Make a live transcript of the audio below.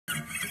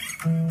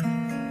Open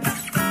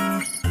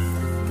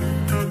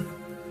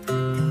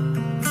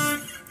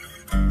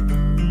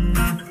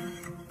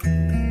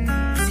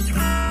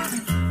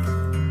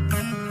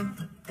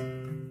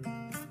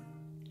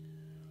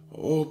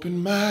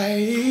my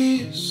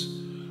ears,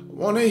 I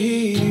wanna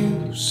hear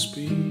you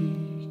speak.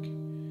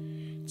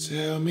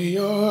 Tell me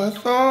your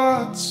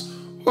thoughts,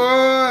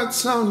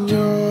 what's on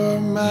your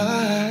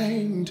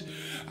mind.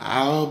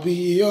 I'll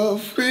be your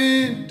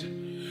friend,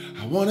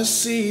 I wanna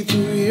see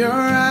through your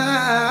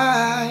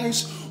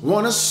eyes,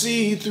 wanna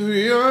see through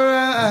your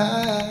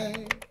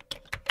eyes.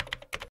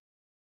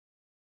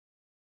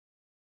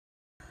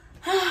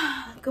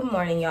 Good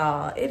morning,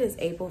 y'all. It is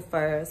April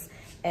 1st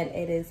and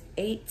it is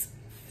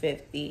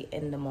 8:50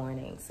 in the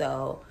morning.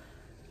 So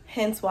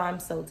hence why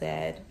I'm so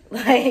dead.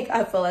 Like,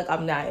 I feel like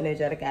I'm not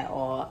energetic at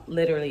all.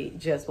 Literally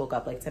just woke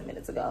up like 10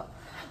 minutes ago.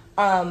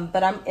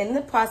 But I'm in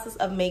the process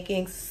of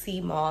making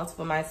sea moss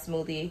for my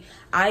smoothie.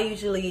 I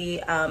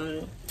usually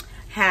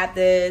have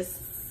this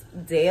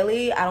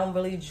daily. I don't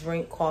really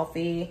drink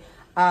coffee.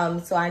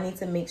 So I need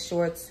to make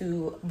sure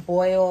to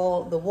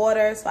boil the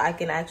water so I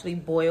can actually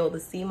boil the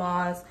sea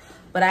moss.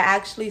 But I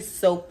actually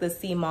soak the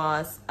sea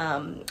moss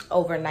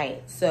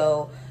overnight.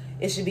 So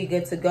it should be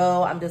good to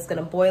go. I'm just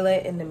gonna boil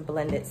it and then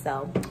blend it.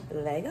 So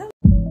there you go.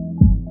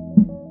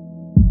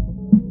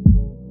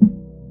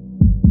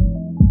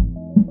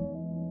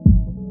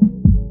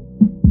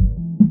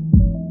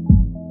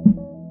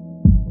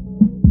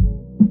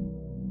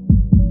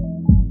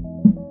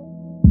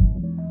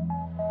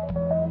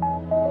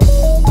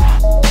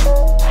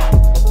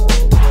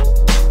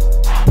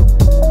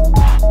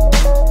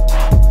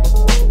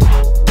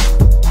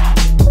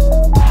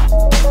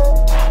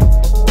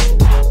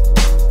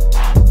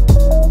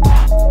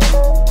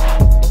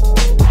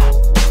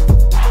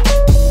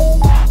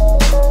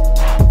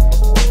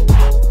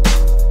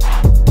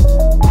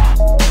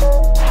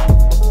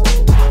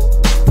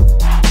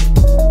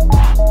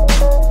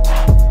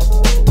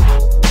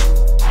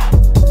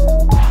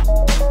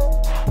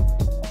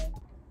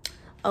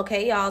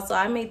 Okay, y'all, so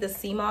I made the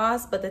sea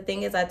moss, but the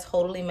thing is I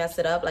totally messed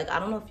it up. Like, I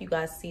don't know if you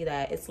guys see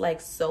that. It's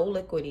like so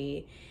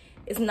liquidy.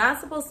 It's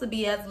not supposed to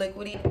be as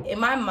liquidy. In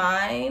my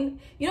mind,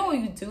 you know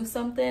when you do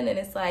something and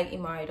it's like,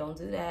 Imari, don't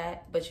do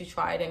that, but you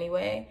try it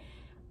anyway.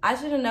 I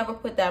should have never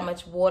put that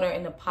much water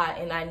in the pot,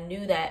 and I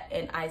knew that,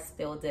 and I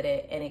still did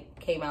it, and it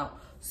came out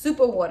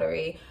super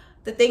watery.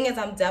 The thing is,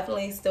 I'm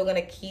definitely still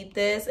gonna keep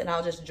this and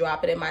I'll just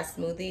drop it in my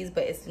smoothies,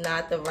 but it's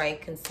not the right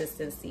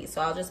consistency.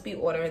 So I'll just be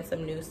ordering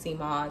some new sea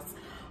moss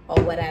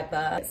or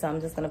whatever. So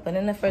I'm just gonna put it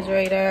in the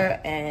refrigerator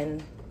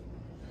and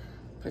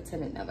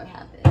pretend it never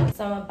happened.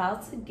 So I'm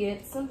about to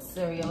get some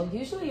cereal.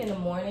 Usually in the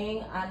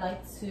morning, I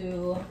like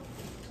to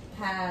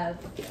have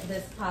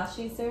this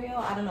Kashi cereal.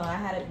 I don't know, I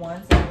had it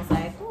once and I was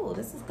like, oh,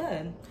 this is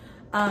good.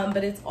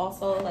 But it's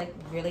also like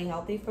really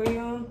healthy for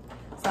you.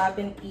 So I've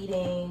been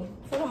eating,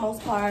 for the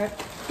most part,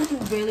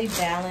 really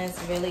balanced,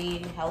 really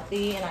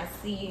healthy, and I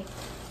see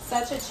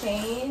such a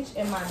change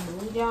in my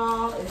mood,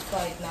 y'all. It's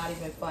like not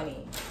even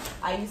funny.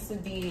 I used to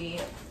be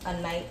a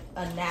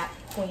nap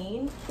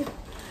queen,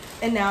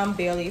 and now I'm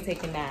barely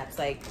taking naps,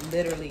 like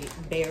literally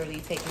barely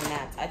taking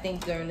naps. I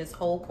think during this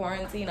whole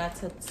quarantine, I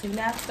took 2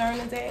 naps during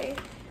the day,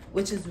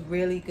 which is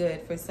really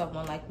good for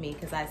someone like me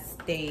because I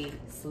stay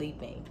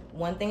sleeping.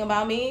 One thing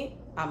about me,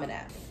 I'm a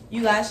nap.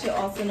 You guys should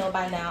also know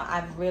by now,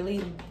 I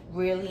really,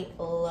 really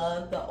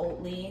love the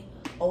Oatly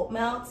oat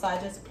milk. So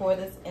I just pour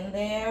this in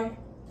there.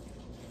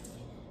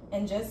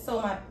 And just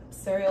so my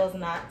cereal is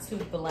not too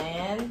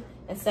bland,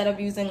 instead of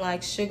using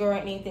like sugar or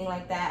anything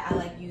like that, I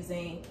like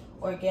using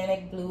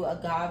organic blue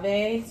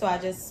agave. So I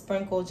just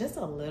sprinkle just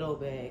a little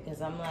bit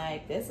because I'm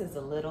like, this is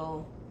a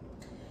little,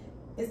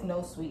 it's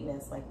no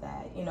sweetness like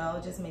that. You know,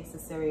 it just makes the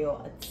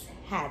cereal a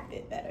tad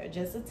bit better,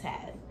 just a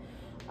tad.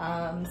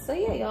 So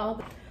yeah,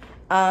 y'all.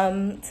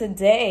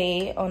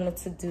 Today on the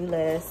to-do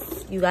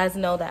list, you guys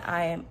know that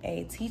I am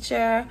a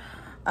teacher.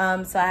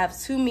 So I have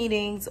 2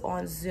 meetings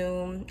on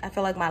Zoom. I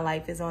feel like my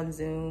life is on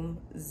Zoom.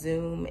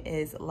 Zoom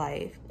is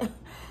life.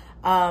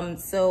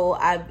 So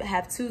I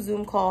have 2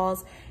 Zoom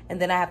calls, and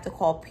then I have to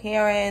call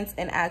parents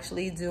and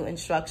actually do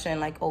instruction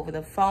like over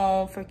the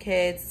phone for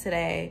kids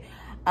today.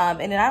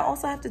 And then I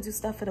also have to do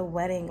stuff for the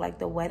wedding. Like,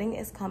 the wedding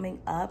is coming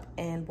up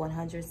in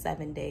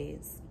 107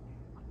 days.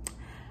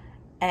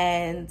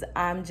 And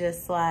I'm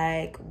just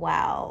like,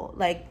 wow.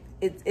 Like,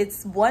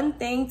 it's one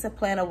thing to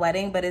plan a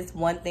wedding, but it's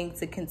one thing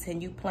to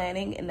continue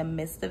planning in the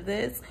midst of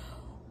this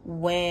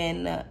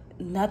when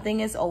nothing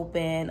is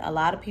open. A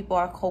lot of people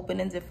are coping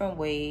in different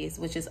ways,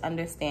 which is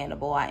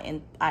understandable.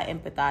 I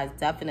empathize,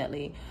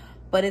 definitely.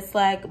 But it's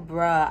like,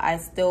 bruh, I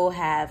still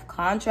have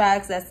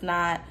contracts that's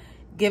not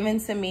given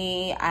to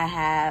me. I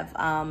have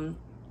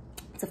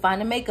to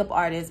find a makeup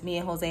artist. Me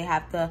and Jose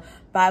have to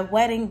buy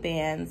wedding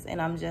bands,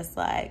 and I'm just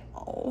like,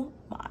 oh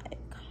my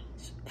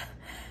gosh.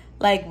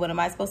 Like, what am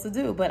I supposed to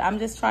do? But I'm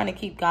just trying to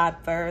keep God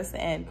first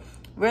and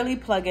really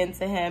plug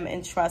into him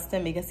and trust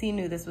him, because he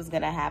knew this was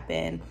gonna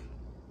happen.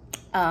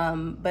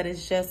 But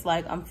it's just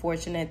like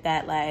unfortunate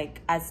that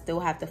like I still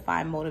have to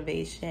find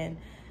motivation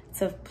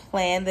to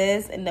plan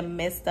this in the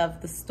midst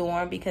of the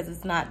storm, because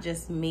it's not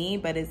just me,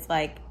 but it's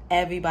like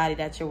everybody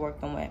that you're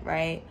working with,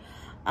 right?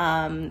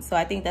 So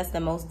I think that's the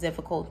most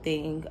difficult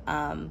thing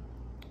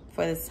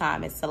for this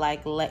time, is to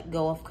like let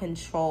go of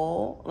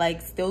control.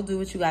 Like, still do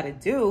what you got to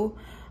do,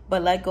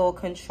 but let go of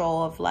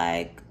control of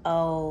like,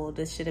 oh,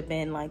 this should have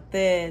been like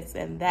this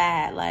and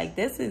that. Like,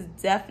 this is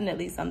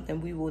definitely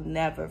something we will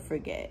never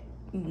forget,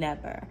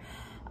 never.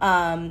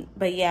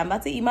 But yeah, I'm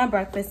about to eat my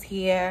breakfast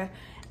here,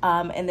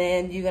 and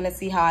then you're gonna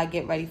see how I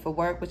get ready for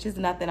work, which is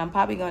nothing. I'm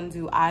probably gonna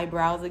do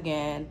eyebrows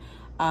again.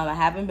 I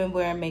haven't been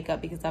wearing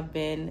makeup because I've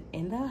been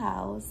in the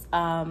house,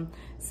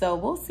 so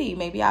we'll see.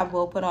 Maybe I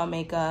will put on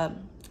makeup,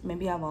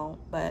 maybe I won't,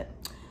 but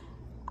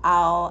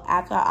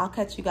I'll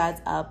catch you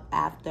guys up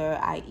after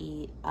I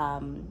eat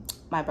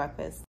my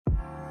breakfast.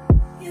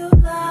 You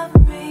love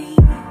me,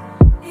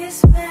 it's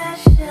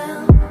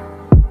special,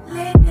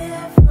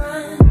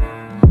 different,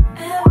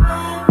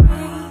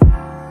 every.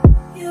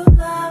 You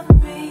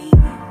love me,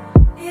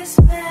 it's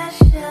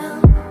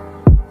special,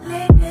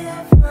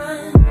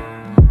 different,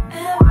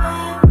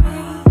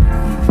 every.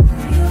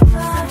 You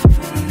love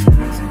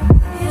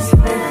me, it's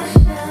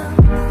special,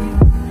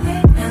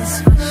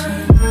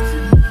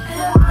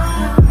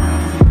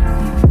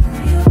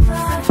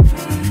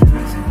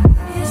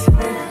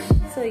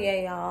 So yeah,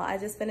 y'all, I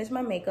just finished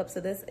my makeup. So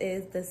this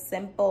is the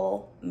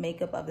simple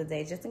makeup of the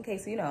day, just in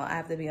case, you know, I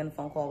have to be on the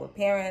phone call with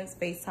parents,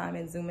 FaceTime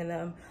and Zooming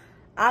them.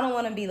 I don't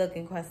want to be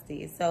looking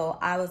crusty. So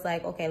I was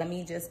like, okay, let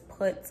me just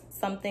put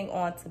something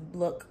on to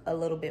look a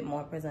little bit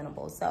more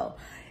presentable. So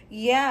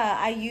yeah,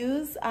 I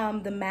use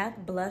the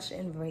MAC blush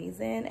in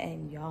Raisin,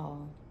 and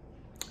y'all,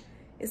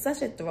 it's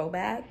such a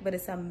throwback, but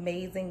it's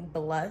amazing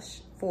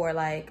blush for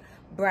like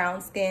brown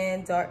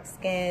skin, dark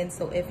skin.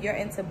 So if you're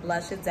into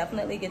blushes,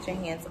 definitely get your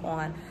hands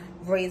on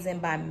Raisin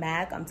by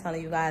MAC. I'm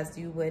telling you guys,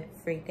 you would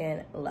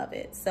freaking love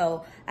it.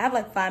 So I have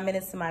like 5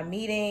 minutes to my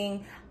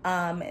meeting,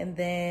 and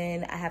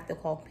then I have to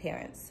call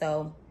parents.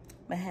 So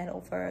I'm gonna head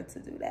over to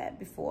do that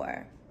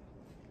before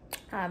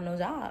I have no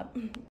job.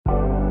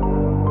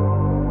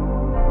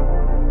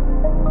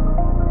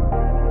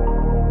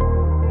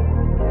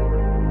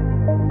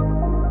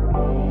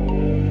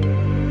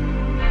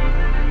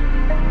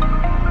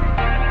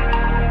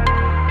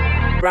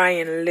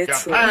 Ryan Little.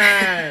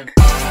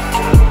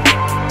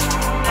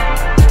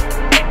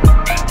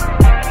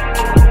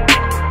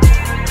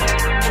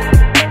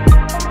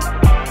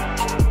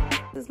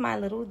 This is my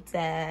little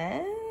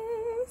desk.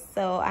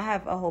 So I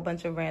have a whole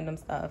bunch of random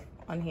stuff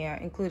on here,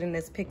 including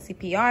this Pixie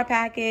PR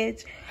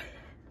package,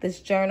 this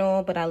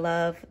journal, but I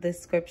love this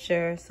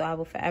scripture, so I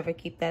will forever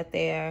keep that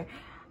there.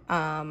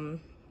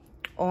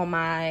 All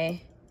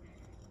my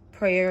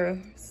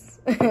prayers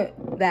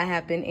that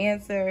have been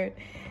answered,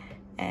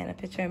 and a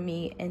picture of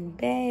me and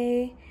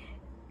Bay.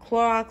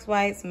 Clorox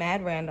wipes,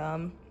 mad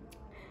random.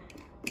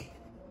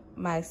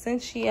 My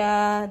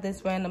Essentia,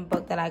 this random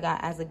book that I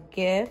got as a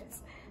gift.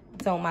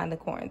 Don't mind the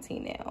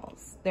quarantine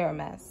nails, they're a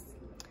mess.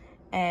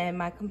 And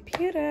my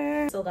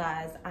computer. So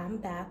guys, I'm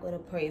back with a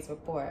praise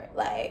report.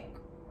 Like,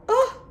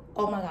 oh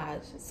my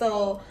gosh.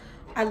 So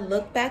I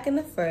look back in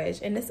the fridge,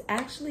 and this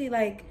actually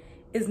like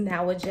is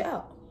now a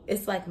gel.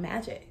 It's like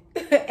magic.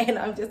 And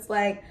I'm just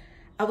like,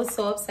 I was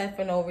so upset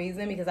for no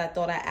reason, because I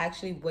thought I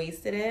actually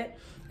wasted it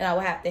and I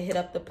would have to hit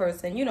up the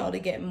person, you know, to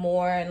get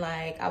more, and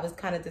like I was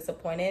kind of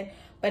disappointed.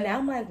 But now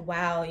I'm like,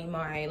 wow,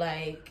 Imari,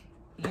 like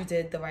you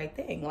did the right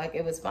thing. Like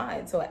it was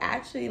fine. So it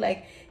actually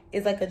like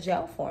is like a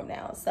gel form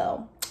now.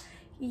 So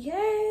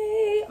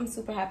yay, I'm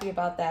super happy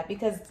about that,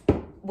 because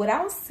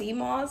without sea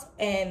moss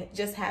and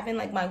just having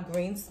like my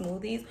green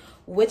smoothies,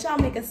 which I'll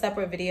make a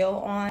separate video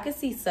on, I could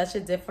see such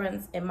a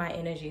difference in my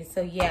energy.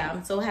 So yeah,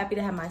 I'm so happy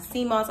to have my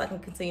sea moss. I can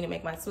continue to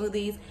make my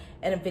smoothies,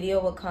 and a video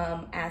will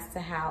come as to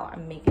how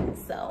I'm making it.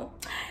 So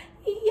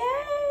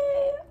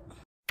yay.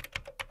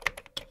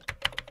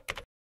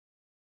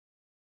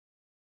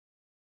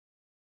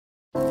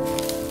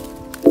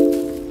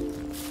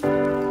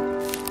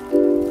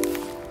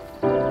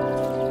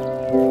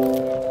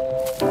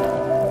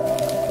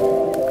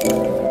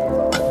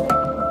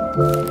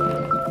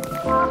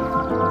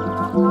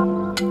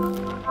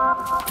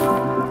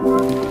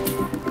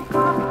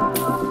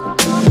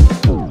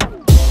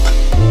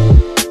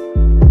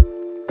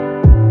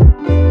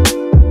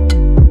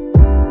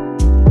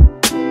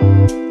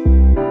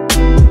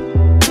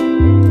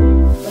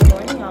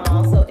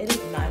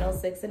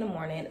 In the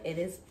morning. It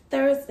is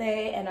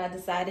Thursday, and I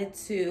decided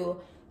to,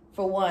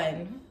 for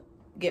one,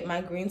 get my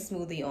green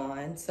smoothie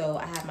on. So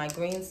I have my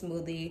green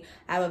smoothie.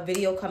 I have a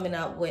video coming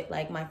up with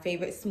like my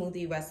favorite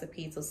smoothie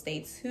recipe, so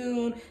stay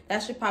tuned.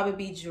 That should probably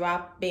be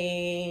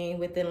dropping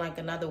within like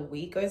another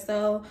week or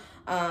so.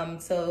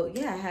 So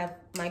yeah, I have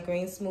my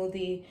green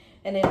smoothie,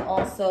 and then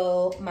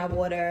also my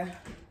water.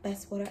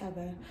 Best water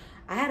ever.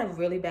 I had a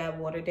really bad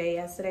water day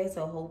yesterday,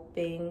 so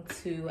hoping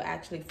to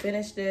actually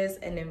finish this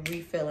and then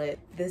refill it.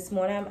 This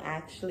morning I'm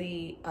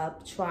actually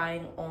up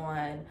trying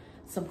on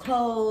some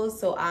clothes.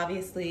 So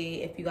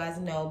obviously, if you guys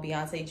know,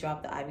 Beyonce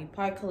dropped the Ivy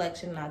Park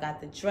collection and I got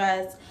the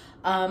dress.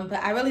 But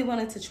I really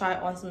wanted to try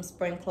on some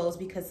spring clothes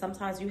because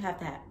sometimes you have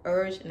that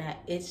urge and that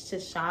itch to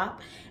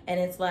shop. And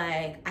it's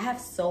like, I have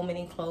so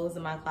many clothes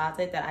in my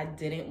closet that I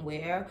didn't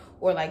wear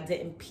or like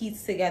didn't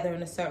piece together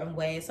in a certain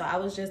way. So I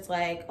was just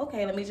like,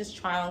 okay, let me just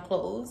try on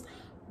clothes,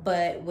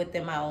 but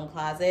within my own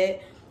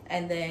closet.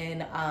 And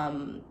then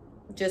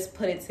just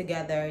put it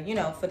together, you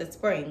know, for the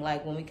spring,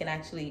 like when we can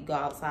actually go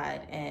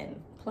outside and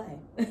play.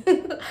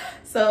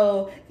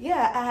 So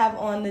yeah, I have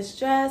on this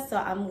dress, so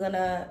I'm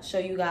gonna show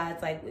you guys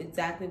like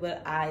exactly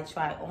what I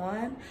tried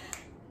on.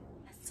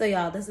 So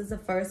y'all, this is the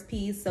first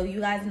piece. So you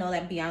guys know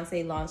that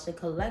Beyonce launched a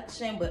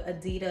collection with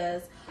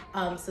Adidas.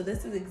 So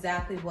this is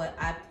exactly what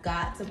I've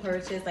got to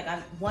purchase. Like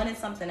I wanted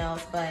something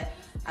else, but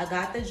I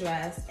got the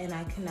dress and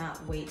I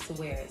cannot wait to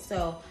wear it.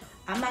 So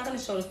I'm not gonna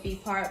show the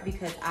feet part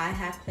because I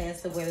have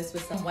plans to wear this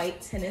with some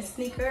white tennis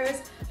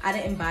sneakers. I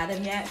didn't buy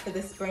them yet for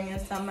the spring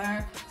and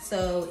summer.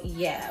 So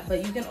yeah,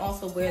 but you can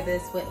also wear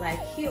this with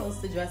like heels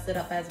to dress it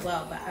up as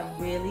well. But I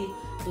really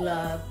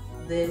love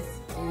this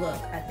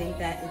look. I think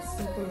that it's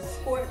super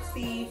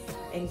sportsy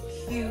and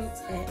cute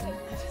and I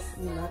just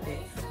love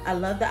it. I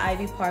love the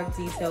Ivy Park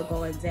detail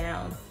going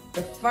down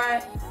the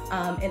front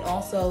and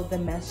also the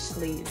mesh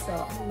sleeves. So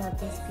I love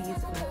this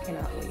piece and I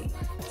cannot wait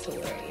to wear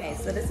it. Okay,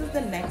 so this is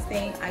the next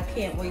thing I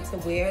can't wait to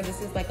wear.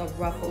 This is like a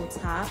ruffled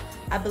top.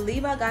 I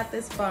believe I got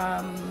this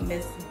from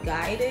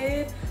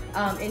Misguided.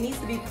 It needs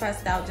to be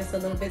pressed out just a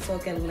little bit so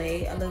it can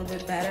lay a little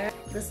bit better.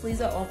 The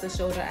sleeves are off the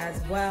shoulder as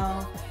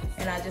well,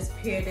 and I just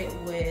paired it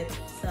with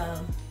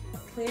some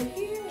clear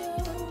heels.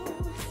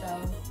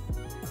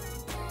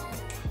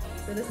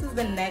 So this is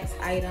the next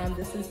item.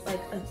 This is like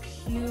a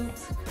cute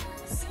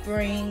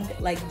spring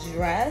like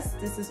dress.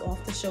 This is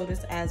off the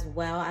shoulders as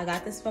well. I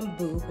got this from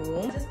Boohoo.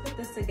 I just put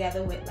this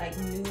together with like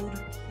nude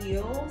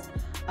heels,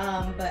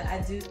 but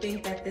I do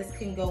think that this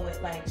can go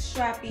with like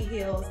strappy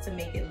heels to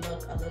make it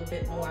look a little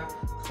bit more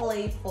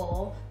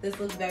playful. This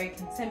looks very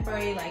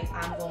contemporary, like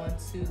I'm going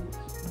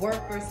to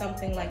work or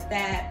something like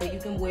that, but you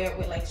can wear it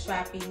with like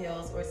strappy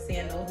heels or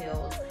sandal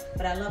heels.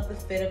 But I love the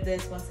fit of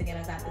this. Once again,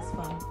 I got this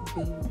from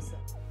Boohoo.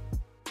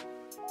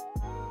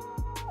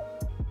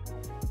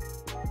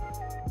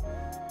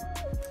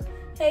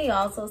 Hey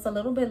y'all, so it's a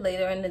little bit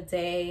later in the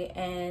day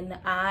and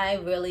I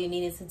really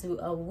needed to do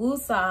a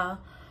woosah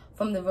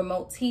from the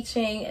remote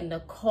teaching and the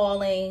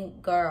calling.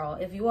 Girl,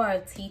 if you are a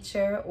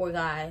teacher or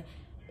guy,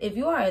 if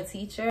you are a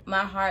teacher,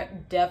 my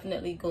heart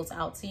definitely goes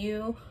out to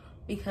you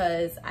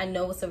because I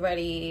know it's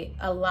already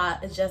a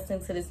lot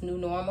adjusting to this new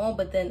normal,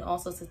 but then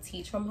also to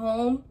teach from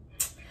home,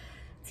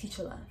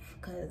 teacher love,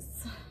 because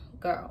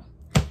girl.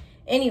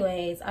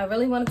 Anyways, I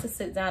really wanted to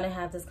sit down and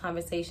have this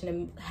conversation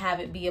and have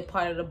it be a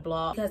part of the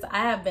blog because I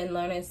have been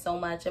learning so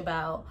much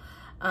about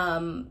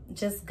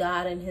just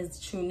God and his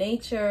true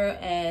nature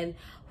and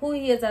who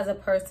he is as a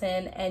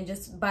person. And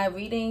just by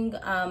reading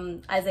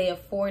Isaiah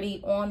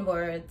 40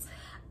 onwards,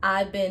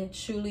 I've been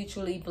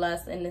truly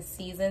blessed in this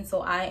season.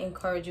 So I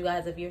encourage you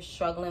guys, if you're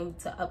struggling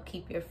to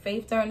upkeep your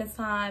faith during this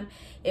time,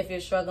 if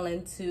you're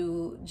struggling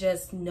to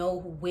just know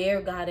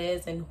where God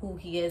is and who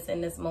he is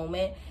in this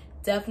moment,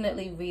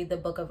 definitely read the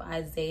book of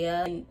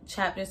Isaiah. And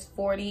chapters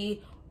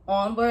 40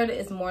 onward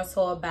is more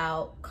so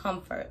about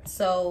comfort.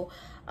 So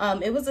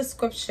it was a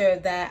scripture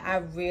that I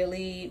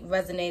really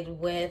resonated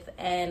with,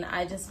 and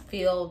I just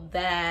feel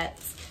that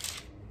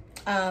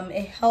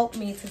it helped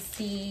me to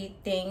see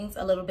things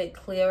a little bit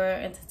clearer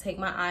and to take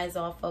my eyes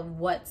off of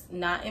what's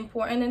not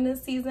important in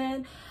this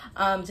season,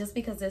 just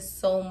because there's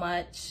so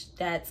much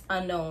that's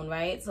unknown,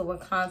 right? So we're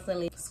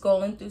constantly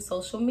scrolling through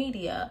social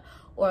media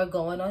or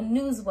going on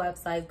news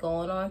websites,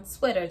 going on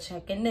Twitter,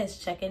 checking this,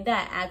 checking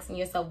that, asking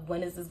yourself,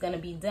 when is this going to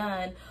be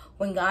done?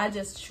 When God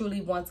just truly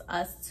wants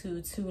us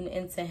to tune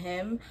into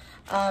him.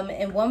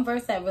 And one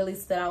verse that really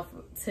stood out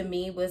to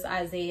me was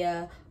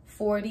Isaiah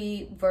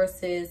 40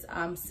 verses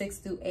 6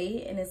 through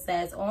 8. And it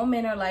says, all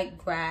men are like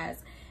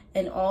grass,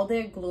 and all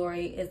their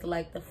glory is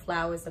like the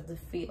flowers of the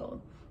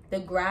field. The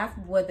grass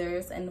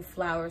withers and the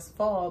flowers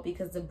fall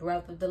because the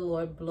breath of the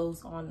Lord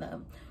blows on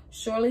them.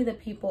 Surely the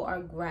people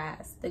are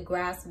grass. The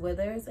grass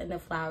withers and the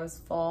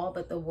flowers fall,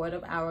 but the word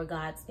of our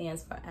God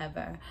stands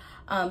forever.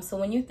 So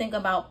when you think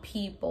about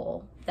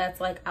people,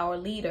 that's like our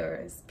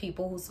leaders,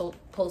 people who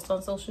post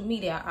on social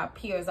media, our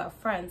peers, our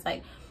friends,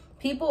 like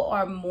people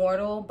are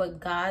mortal, but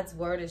God's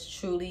word is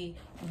truly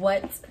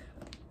what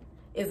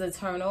is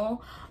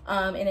eternal.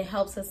 And it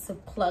helps us to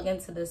plug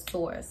into the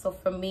source. So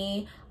for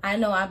me, I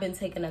know I've been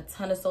taking a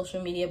ton of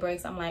social media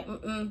breaks. I'm like,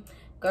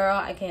 girl,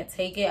 I can't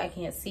take it. I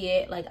can't see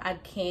it. Like I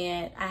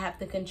have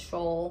to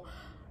control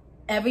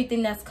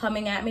everything that's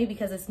coming at me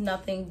because it's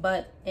nothing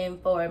but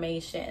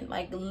information,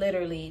 like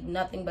literally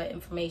nothing but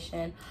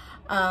information.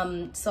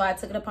 So I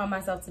took it upon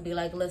myself to be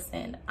like,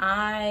 listen,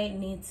 I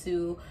need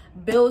to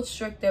build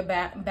stricter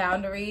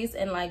boundaries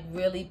and like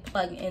really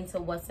plug into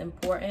what's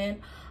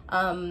important.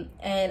 And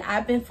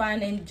I've been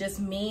finding just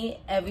me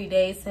every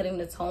day setting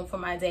the tone for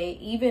my day,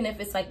 even if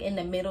it's like in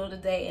the middle of the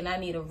day and I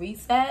need a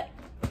reset.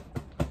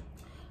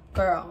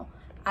 Girl,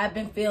 I've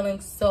been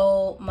feeling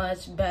so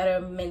much better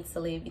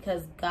mentally,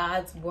 because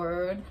God's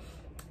word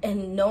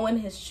and knowing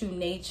his true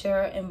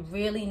nature and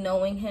really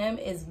knowing him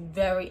is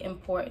very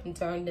important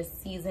during this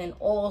season,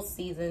 all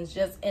seasons,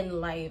 just in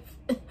life.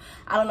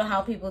 I don't know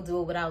how people do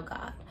it without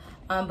God.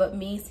 But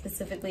me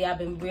specifically, I've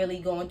been really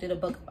going through the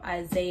book of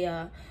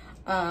Isaiah.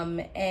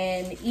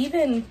 And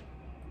even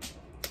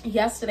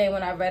yesterday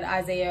when I read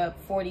Isaiah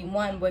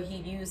 41, where he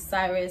used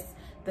Cyrus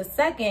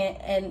II,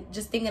 and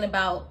just thinking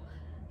about,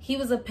 he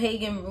was a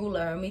pagan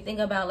ruler, and we think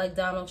about like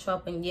Donald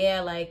Trump, and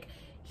yeah, like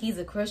he's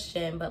a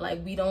Christian, but like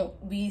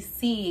we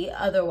see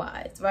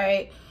otherwise,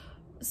 right?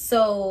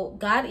 So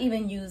God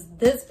even used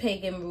this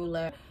pagan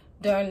ruler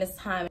during this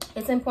time.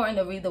 It's important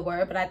to read the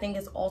word, but I think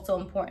it's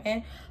also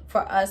important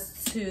for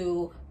us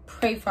to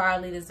pray for our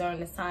leaders during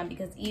this time,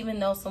 because even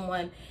though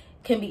someone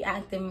can be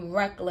acting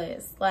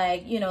reckless,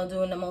 like, you know,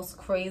 doing the most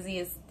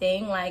craziest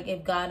thing, like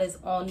if God is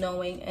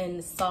all-knowing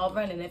and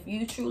sovereign, and if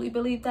you truly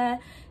believe that,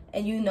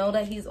 and you know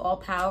that he's all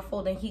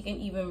powerful, then he can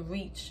even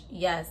reach,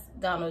 yes,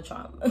 Donald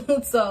Trump.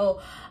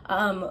 So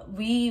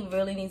we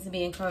really need to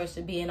be encouraged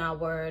to be in our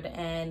word.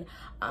 And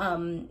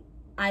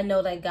I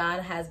know that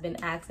God has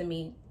been asking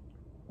me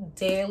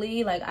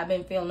daily, like I've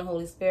been feeling the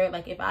Holy Spirit,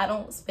 like if I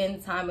don't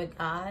spend time with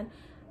God,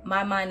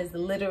 my mind is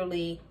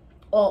literally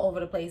all over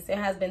the place.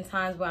 There has been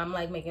times where I'm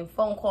like making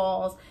phone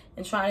calls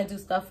and trying to do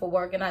stuff for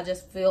work, and I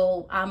just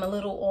feel I'm a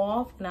little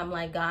off, and I'm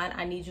like, God,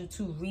 I need you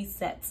to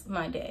reset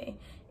my day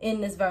in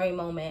this very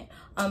moment.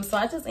 So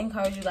I just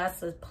encourage you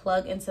guys to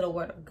plug into the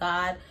word of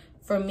God.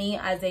 For me,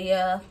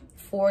 Isaiah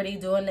 40,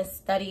 doing this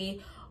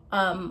study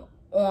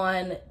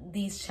on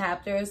these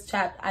chapters,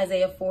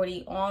 Isaiah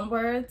 40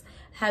 onwards,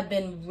 have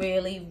been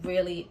really,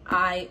 really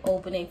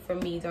eye-opening for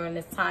me during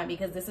this time,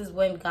 because this is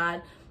when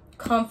God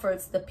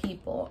comforts the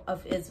people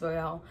of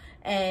Israel.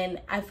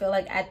 And I feel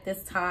like at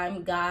this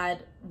time,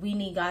 we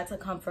need God to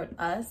comfort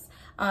us.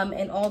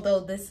 And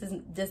although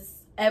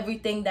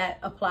everything that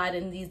applied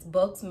in these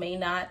books may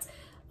not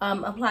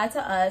apply to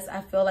us,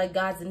 I feel like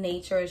God's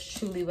nature is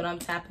truly what I'm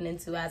tapping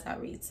into as I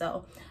read.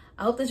 So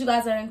I hope that you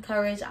guys are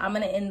encouraged. I'm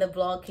going to end the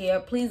vlog here.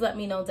 Please let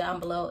me know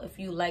down below if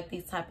you like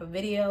these type of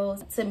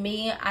videos. To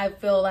me, I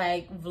feel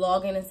like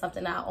vlogging is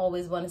something I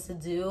always wanted to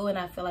do, and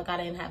I feel like I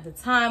didn't have the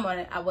time,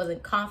 or I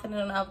wasn't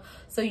confident enough.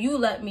 So you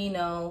let me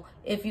know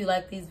if you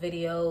like these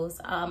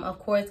videos. Of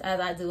course, as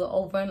I do it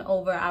over and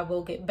over, I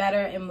will get better,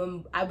 and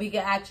when we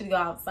can actually go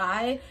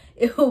outside,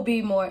 it will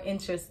be more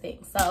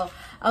interesting. So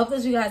I hope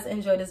that you guys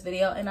enjoyed this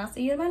video, and I'll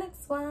see you in my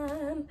next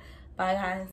one. Bye, guys.